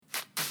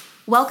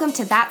Welcome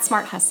to That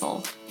Smart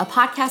Hustle, a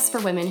podcast for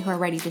women who are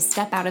ready to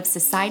step out of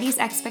society's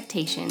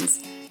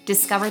expectations,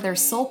 discover their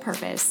soul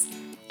purpose,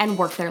 and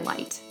work their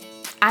light.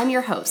 I'm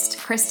your host,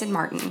 Kristen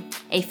Martin,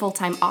 a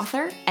full-time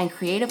author and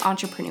creative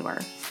entrepreneur.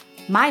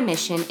 My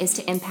mission is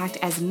to impact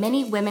as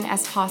many women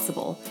as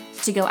possible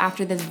to go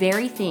after the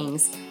very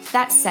things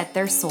that set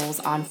their souls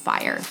on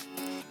fire.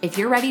 If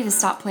you're ready to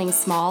stop playing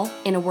small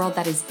in a world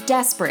that is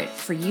desperate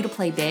for you to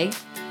play big,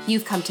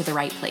 you've come to the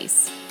right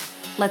place.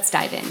 Let's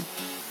dive in.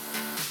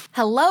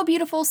 Hello,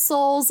 beautiful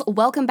souls.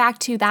 Welcome back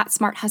to That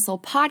Smart Hustle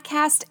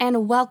podcast,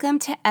 and welcome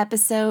to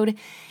episode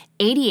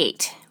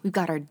 88. We've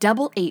got our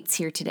double eights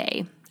here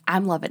today.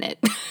 I'm loving it.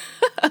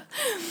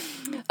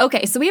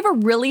 Okay, so we have a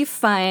really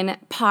fun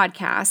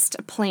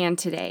podcast planned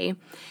today,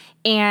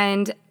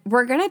 and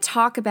we're going to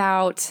talk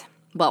about,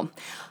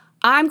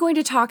 I'm going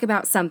to talk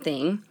about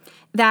something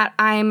that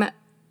I'm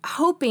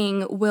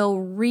hoping will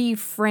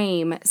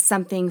reframe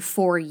something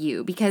for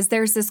you, because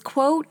there's this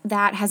quote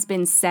that has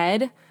been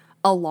said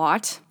a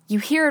lot. You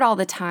hear it all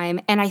the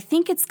time, and I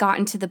think it's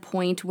gotten to the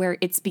point where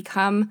it's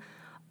become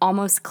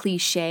almost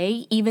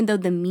cliche, even though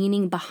the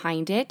meaning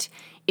behind it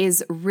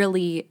is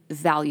really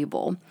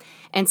valuable.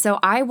 And so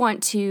I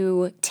want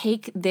to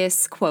take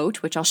this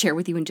quote, which I'll share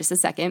with you in just a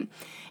second,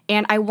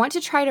 and I want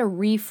to try to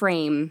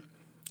reframe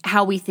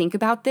how we think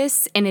about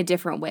this in a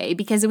different way,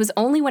 because it was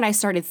only when I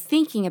started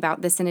thinking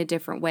about this in a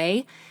different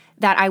way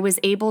that I was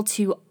able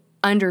to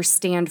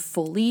understand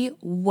fully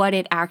what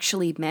it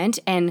actually meant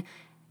and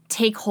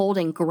take hold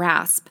and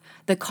grasp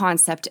the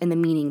concept and the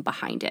meaning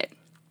behind it.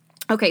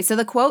 Okay, so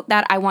the quote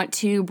that I want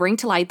to bring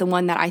to light, the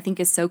one that I think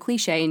is so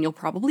cliche, and you'll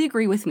probably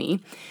agree with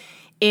me,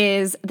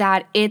 is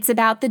that it's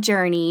about the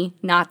journey,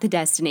 not the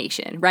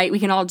destination, right? We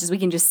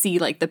can just see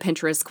like the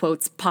Pinterest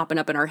quotes popping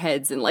up in our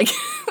heads and like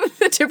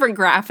the different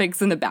graphics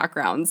in the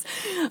backgrounds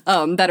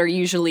that are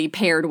usually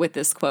paired with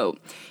this quote.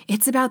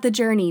 It's about the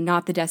journey,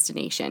 not the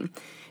destination.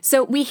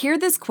 So we hear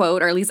this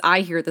quote, or at least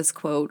I hear this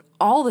quote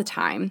all the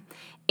time,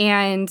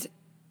 and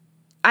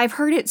I've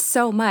heard it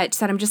so much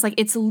that I'm just like,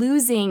 it's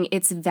losing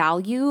its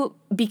value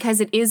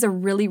because it is a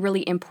really,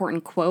 really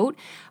important quote.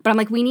 But I'm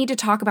like, we need to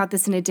talk about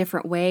this in a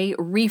different way,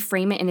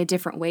 reframe it in a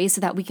different way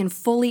so that we can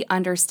fully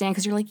understand.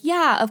 Because you're like,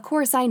 yeah, of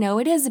course I know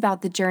it is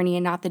about the journey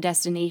and not the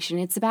destination.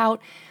 It's about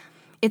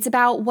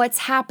what's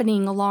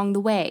happening along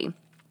the way.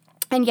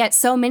 And yet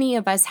so many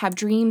of us have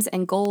dreams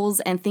and goals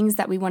and things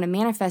that we want to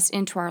manifest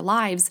into our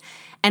lives.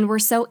 And we're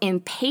so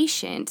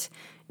impatient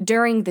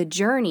during the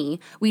journey.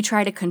 We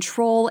try to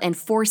control and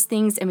force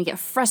things, and we get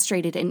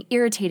frustrated and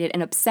irritated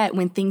and upset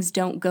when things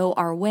don't go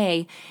our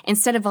way,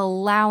 instead of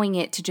allowing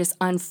it to just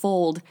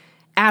unfold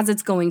as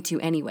it's going to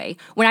anyway.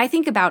 When I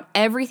think about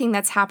everything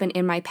that's happened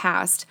in my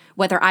past,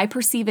 whether I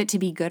perceive it to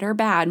be good or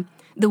bad,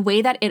 the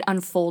way that it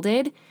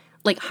unfolded,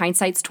 like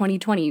hindsight's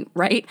 2020,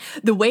 right?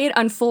 The way it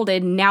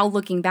unfolded, now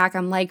looking back,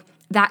 I'm like,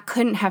 that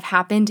couldn't have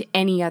happened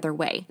any other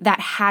way. That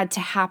had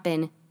to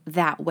happen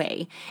that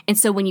way. And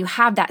so when you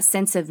have that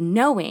sense of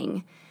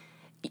knowing,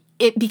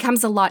 it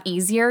becomes a lot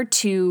easier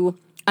to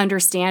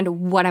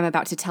understand what I'm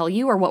about to tell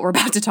you or what we're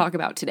about to talk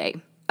about today.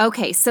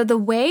 Okay, so the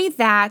way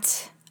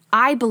that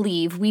I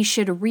believe we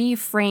should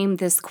reframe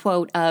this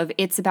quote of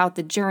it's about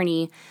the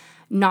journey,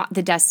 not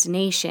the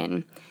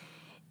destination,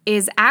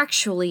 is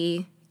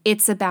actually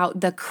it's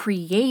about the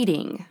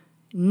creating,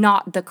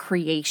 not the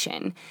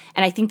creation.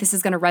 And I think this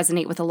is going to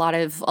resonate with a lot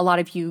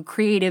of you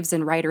creatives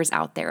and writers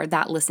out there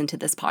that listen to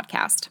this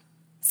podcast.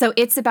 So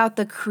it's about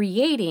the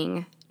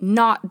creating,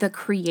 not the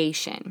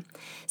creation.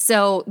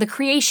 So the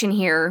creation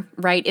here,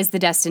 right, is the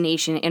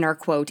destination in our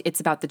quote. It's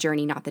about the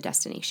journey, not the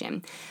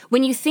destination.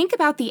 When you think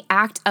about the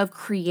act of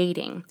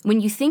creating,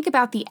 when you think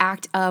about the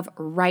act of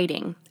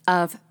writing,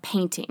 of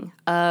painting,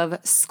 of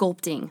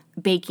sculpting,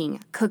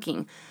 baking,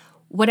 cooking,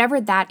 whatever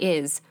that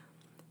is,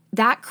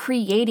 that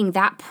creating,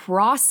 that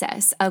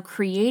process of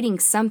creating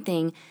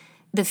something,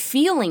 the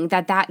feeling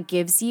that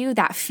gives you,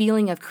 that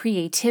feeling of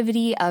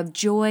creativity, of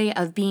joy,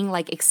 of being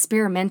like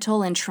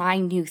experimental and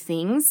trying new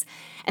things,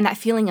 and that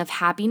feeling of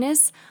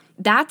happiness,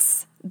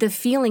 that's the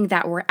feeling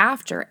that we're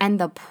after. And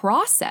the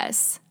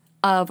process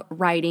of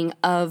writing,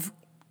 of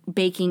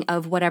baking,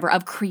 of whatever,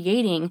 of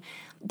creating,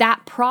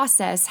 that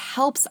process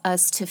helps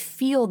us to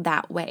feel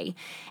that way.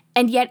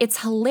 And yet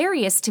it's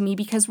hilarious to me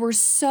because we're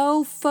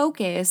so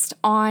focused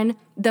on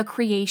the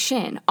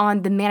creation,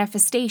 on the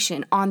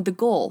manifestation, on the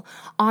goal,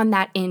 on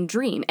that end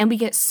dream. And we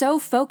get so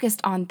focused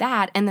on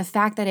that and the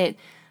fact that it,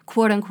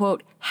 quote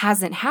unquote,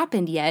 hasn't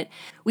happened yet,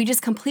 we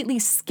just completely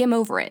skim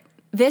over it.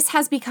 This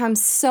has become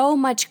so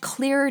much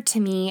clearer to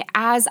me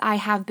as I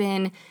have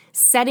been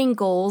setting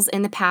goals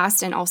in the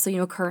past and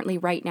also, currently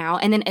right now,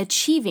 and then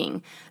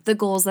achieving the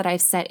goals that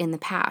I've set in the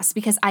past.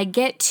 Because I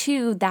get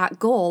to that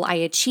goal, I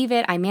achieve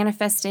it, I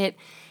manifest it,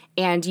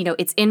 and,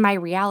 it's in my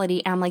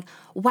reality. And I'm like,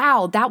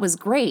 wow, that was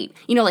great.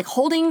 Like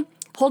holding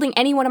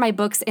any one of my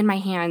books in my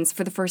hands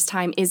for the first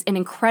time is an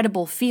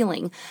incredible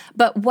feeling.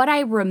 But what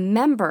I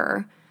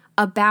remember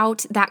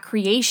about that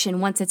creation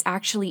once it's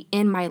actually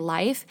in my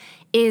life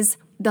is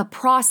the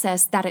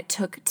process that it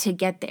took to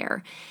get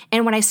there.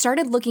 And when I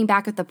started looking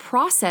back at the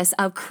process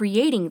of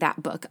creating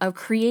that book, of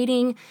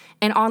creating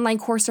an online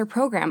course or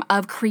program,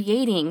 of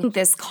creating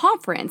this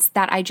conference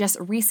that I just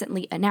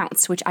recently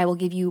announced, which I will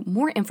give you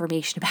more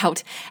information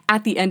about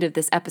at the end of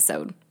this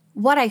episode,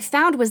 what I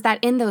found was that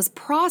in those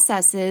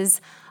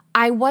processes,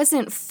 I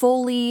wasn't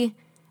fully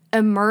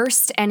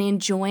immersed and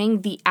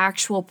enjoying the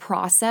actual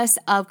process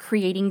of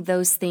creating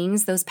those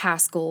things, those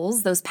past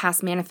goals, those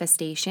past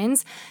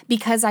manifestations,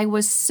 because I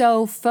was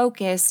so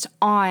focused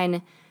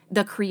on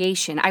the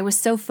creation. I was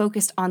so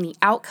focused on the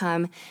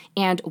outcome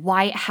and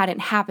why it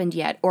hadn't happened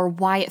yet, or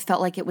why it felt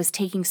like it was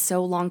taking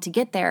so long to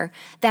get there,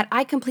 that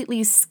I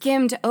completely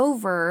skimmed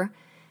over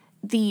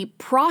the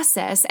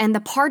process and the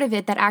part of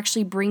it that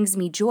actually brings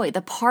me joy,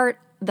 the part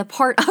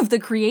of the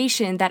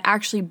creation that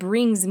actually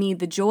brings me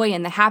the joy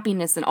and the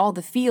happiness and all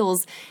the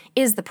feels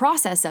is the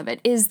process of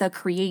it, is the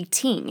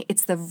creating.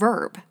 It's the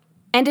verb.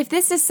 And if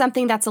this is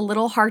something that's a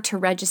little hard to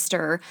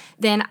register,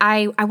 then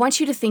I want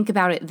you to think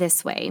about it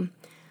this way.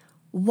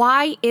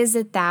 Why is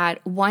it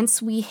that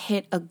once we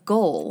hit a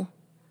goal,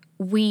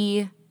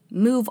 we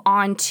move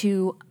on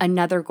to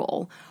another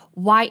goal?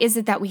 Why is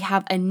it that we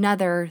have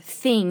another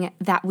thing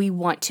that we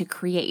want to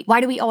create? Why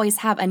do we always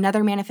have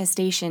another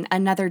manifestation,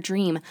 another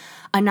dream,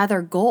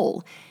 another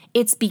goal?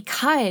 It's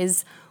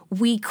because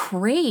we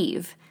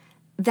crave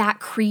that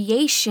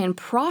creation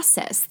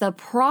process, the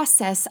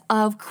process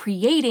of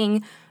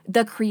creating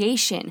the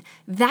creation.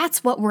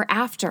 That's what we're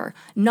after,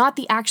 not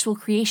the actual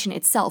creation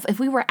itself. If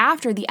we were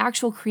after the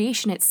actual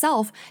creation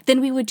itself,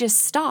 then we would just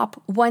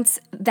stop once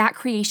that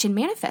creation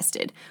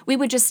manifested. We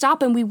would just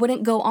stop and we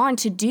wouldn't go on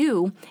to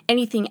do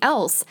anything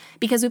else,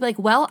 because we'd be like,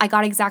 well, I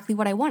got exactly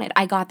what I wanted.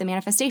 I got the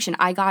manifestation.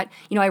 I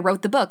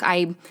wrote the book.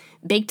 I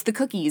baked the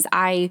cookies.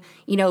 I,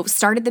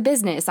 started the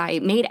business. I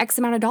made X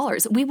amount of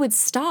dollars. We would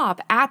stop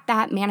at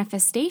that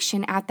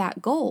manifestation, at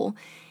that goal,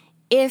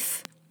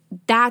 if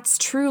that's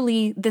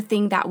truly the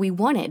thing that we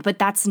wanted, but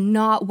that's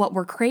not what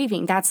we're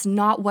craving. That's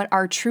not what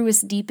our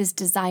truest, deepest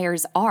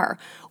desires are.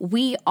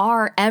 We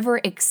are ever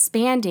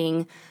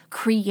expanding,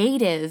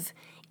 creative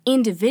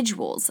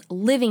individuals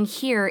living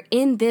here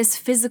in this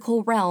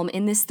physical realm,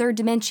 in this third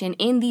dimension,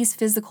 in these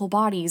physical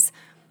bodies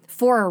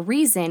for a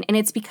reason. And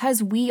it's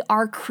because we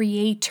are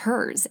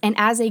creators. And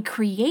as a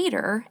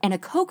creator and a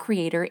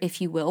co-creator, if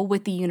you will,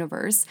 with the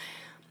universe,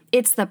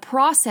 it's the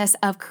process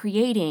of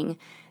creating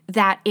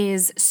that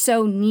is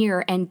so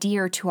near and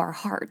dear to our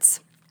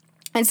hearts.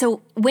 And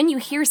so when you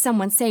hear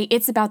someone say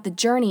it's about the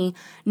journey,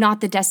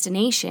 not the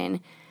destination,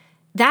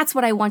 that's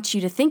what I want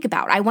you to think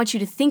about. I want you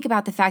to think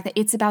about the fact that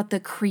it's about the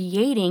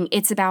creating,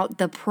 it's about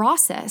the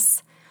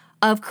process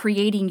of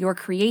creating your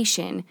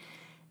creation.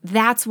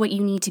 That's what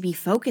you need to be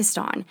focused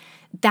on.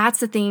 That's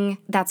the thing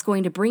that's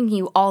going to bring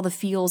you all the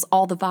feels,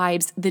 all the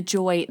vibes, the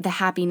joy, the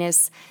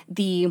happiness,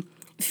 the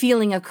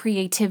feeling of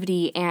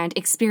creativity and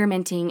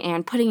experimenting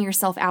and putting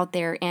yourself out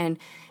there and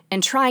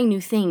trying new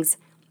things.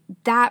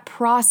 That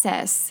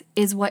process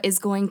is what is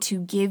going to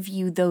give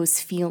you those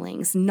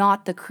feelings,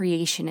 not the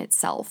creation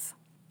itself.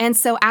 And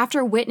so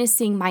after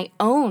witnessing my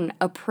own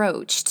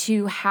approach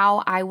to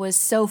how I was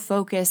so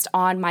focused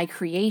on my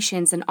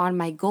creations and on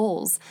my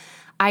goals,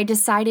 I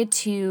decided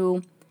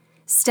to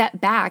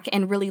step back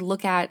and really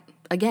look at,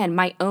 again,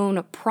 my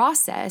own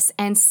process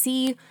and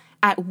see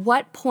at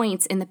what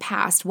points in the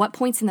past, what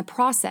points in the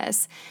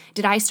process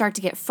did I start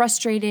to get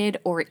frustrated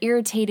or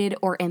irritated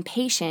or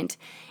impatient?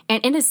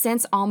 And in a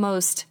sense,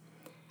 almost,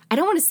 I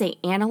don't want to say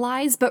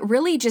analyze, but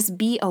really just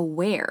be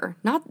aware,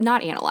 not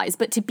analyze,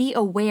 but to be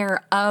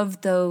aware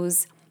of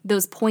those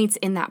points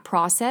in that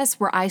process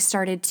where I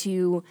started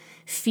to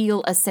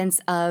feel a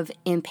sense of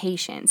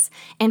impatience.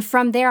 And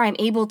from there, I'm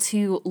able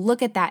to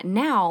look at that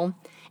now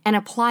and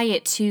apply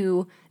it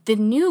to the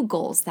new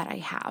goals that I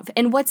have.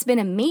 And what's been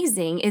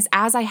amazing is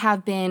as I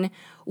have been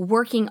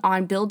working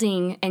on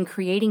building and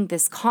creating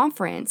this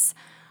conference,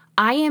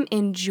 I am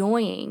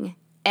enjoying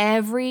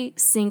every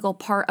single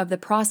part of the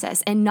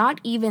process. And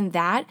not even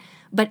that,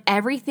 but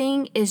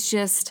everything is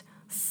just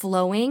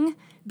flowing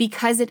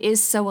because it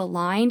is so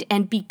aligned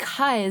and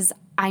because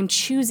I'm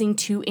choosing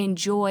to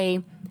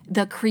enjoy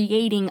the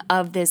creating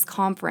of this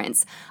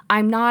conference.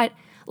 I'm not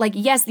like,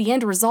 yes, the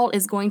end result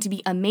is going to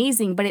be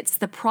amazing, but it's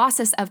the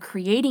process of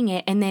creating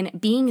it and then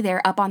being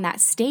there up on that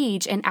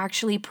stage and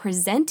actually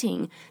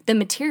presenting the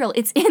material.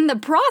 It's in the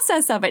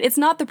process of it. It's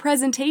not the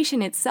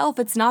presentation itself.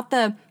 It's not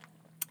the,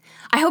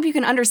 I hope you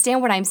can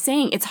understand what I'm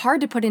saying. It's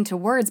hard to put into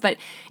words, but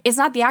it's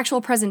not the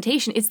actual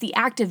presentation. It's the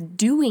act of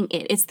doing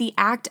it. It's the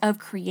act of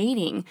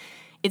creating.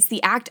 It's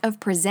the act of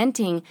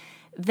presenting.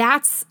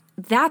 That's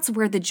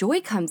where the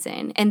joy comes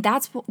in. And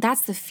that's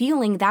the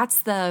feeling.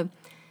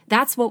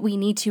 That's what we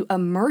need to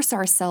immerse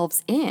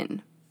ourselves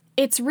in.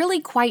 It's really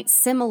quite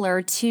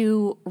similar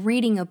to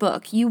reading a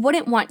book. You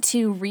wouldn't want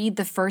to read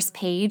the first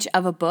page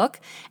of a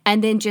book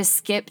and then just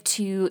skip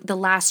to the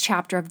last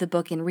chapter of the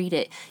book and read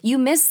it. You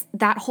miss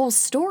that whole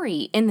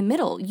story in the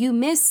middle. You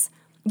miss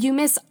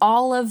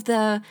all of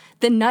the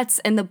nuts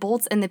and the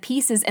bolts and the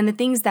pieces and the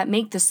things that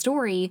make the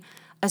story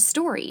a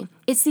story.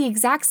 It's the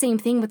exact same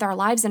thing with our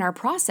lives and our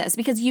process,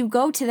 because you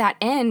go to that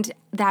end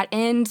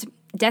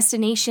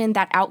destination,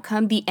 that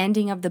outcome, the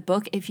ending of the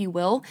book, if you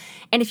will.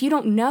 And if you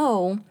don't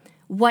know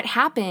what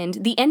happened,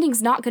 the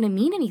ending's not going to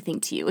mean anything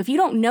to you. If you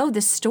don't know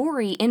the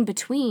story in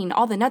between,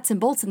 all the nuts and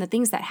bolts and the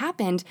things that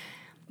happened,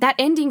 that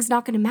ending's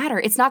not going to matter.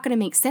 It's not going to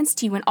make sense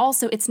to you. And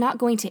also, it's not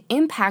going to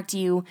impact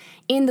you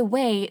in the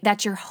way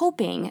that you're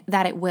hoping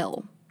that it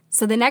will.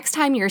 So the next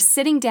time you're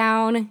sitting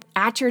down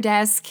at your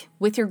desk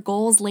with your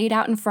goals laid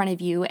out in front of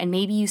you, and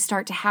maybe you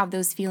start to have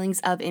those feelings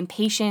of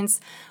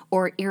impatience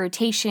or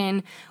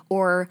irritation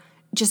or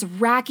just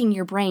racking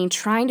your brain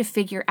trying to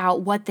figure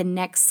out what the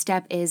next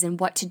step is and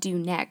what to do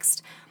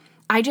next,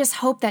 I just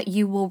hope that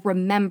you will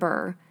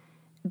remember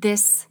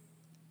this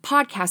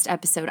podcast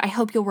episode. I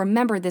hope you'll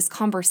remember this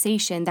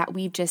conversation that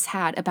we've just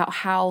had about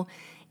how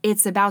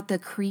it's about the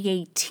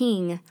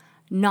creating,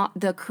 not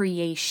the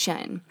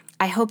creation.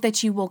 I hope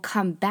that you will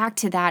come back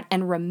to that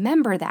and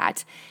remember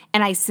that.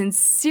 And I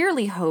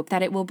sincerely hope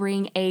that it will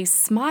bring a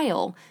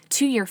smile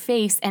to your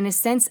face and a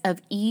sense of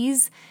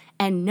ease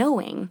and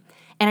knowing.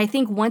 And I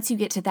think once you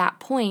get to that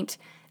point,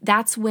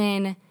 that's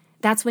when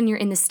you're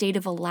in the state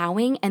of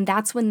allowing, and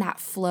that's when that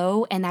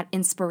flow and that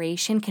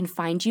inspiration can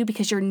find you,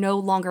 because you're no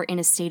longer in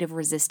a state of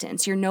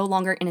resistance. You're no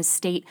longer in a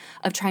state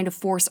of trying to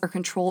force or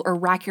control or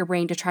rack your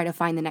brain to try to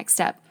find the next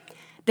step.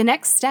 The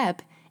next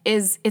step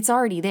is, it's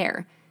already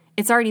there.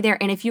 It's already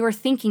there. And if you are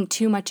thinking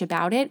too much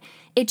about it,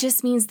 it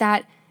just means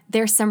that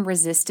there's some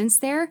resistance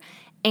there,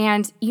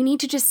 and you need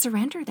to just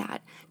surrender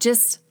that.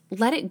 Just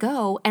let it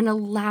go and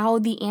allow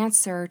the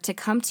answer to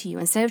come to you.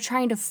 Instead of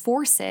trying to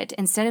force it,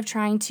 instead of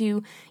trying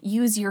to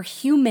use your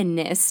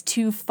humanness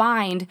to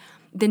find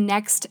the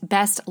next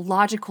best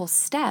logical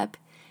step,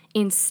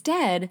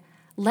 instead,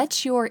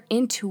 let your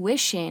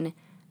intuition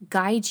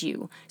guide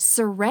you.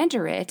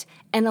 Surrender it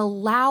and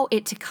allow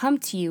it to come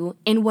to you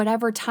in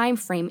whatever time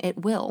frame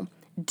it will.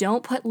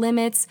 Don't put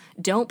limits.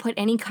 Don't put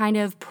any kind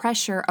of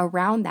pressure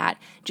around that.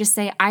 Just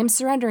say, I'm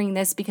surrendering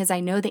this because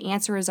I know the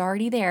answer is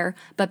already there,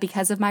 but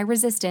because of my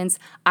resistance,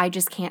 I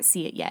just can't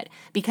see it yet.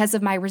 Because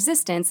of my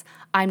resistance,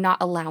 I'm not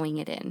allowing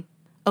it in.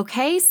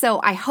 Okay,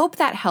 so I hope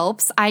that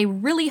helps. I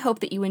really hope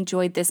that you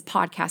enjoyed this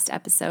podcast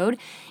episode.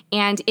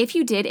 And if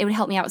you did, it would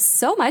help me out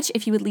so much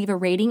if you would leave a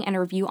rating and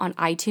a review on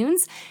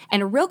iTunes.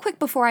 And real quick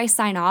before I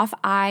sign off,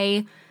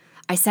 I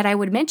said I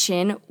would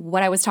mention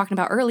what I was talking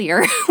about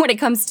earlier when it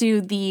comes to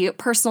the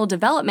personal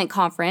development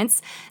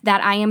conference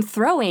that I am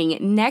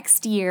throwing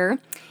next year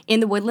in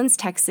the Woodlands,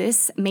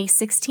 Texas, May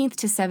 16th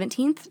to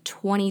 17th,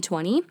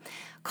 2020,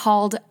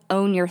 called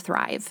Own Your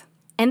Thrive.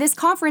 And this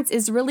conference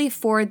is really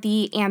for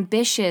the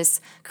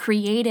ambitious,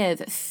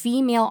 creative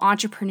female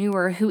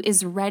entrepreneur who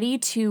is ready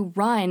to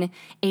run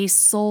a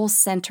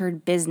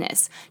soul-centered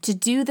business, to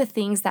do the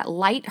things that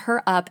light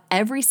her up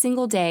every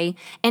single day,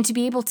 and to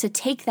be able to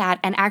take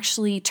that and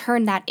actually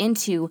turn that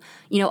into,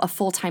 a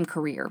full-time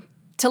career.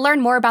 To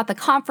learn more about the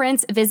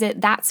conference,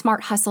 visit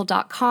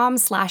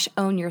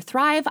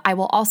thatsmarthustle.com/ownyourthrive. I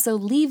will also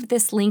leave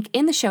this link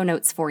in the show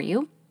notes for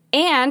you.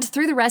 And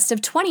through the rest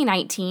of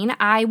 2019,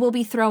 I will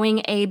be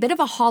throwing a bit of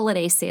a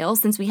holiday sale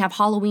since we have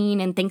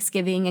Halloween and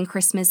Thanksgiving and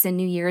Christmas and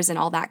New Year's and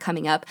all that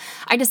coming up.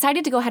 I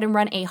decided to go ahead and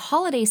run a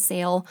holiday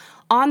sale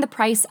on the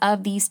price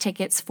of these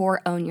tickets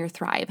for Own Your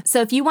Thrive. So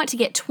if you want to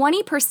get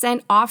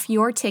 20% off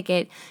your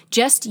ticket,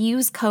 just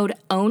use code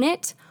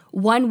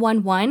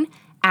OWNIT111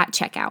 at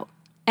checkout.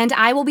 And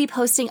I will be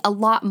posting a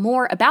lot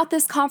more about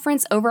this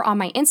conference over on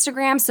my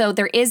Instagram. So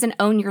there is an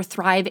Own Your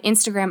Thrive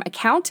Instagram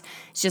account.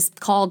 It's just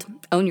called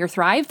Own Your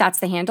Thrive. That's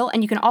the handle.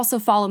 And you can also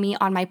follow me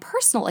on my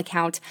personal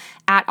account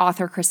at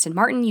author Kristen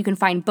Martin. You can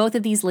find both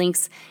of these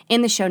links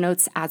in the show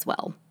notes as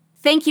well.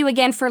 Thank you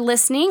again for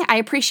listening. I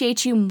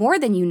appreciate you more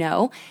than you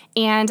know,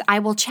 and I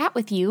will chat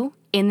with you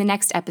in the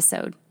next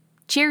episode.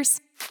 Cheers.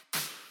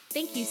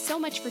 Thank you so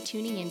much for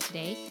tuning in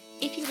today.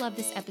 If you love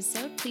this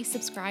episode, please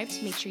subscribe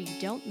to make sure you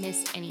don't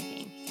miss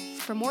anything.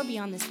 For more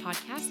beyond this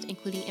podcast,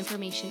 including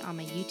information on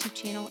my YouTube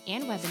channel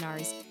and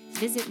webinars,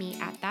 visit me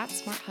at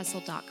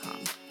thatsmarthustle.com.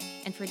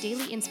 And for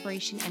daily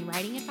inspiration and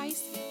writing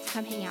advice,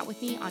 come hang out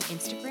with me on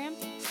Instagram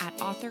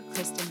at author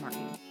Kristen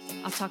Martin.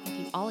 I'll talk with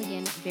you all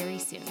again very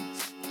soon.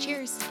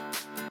 Cheers.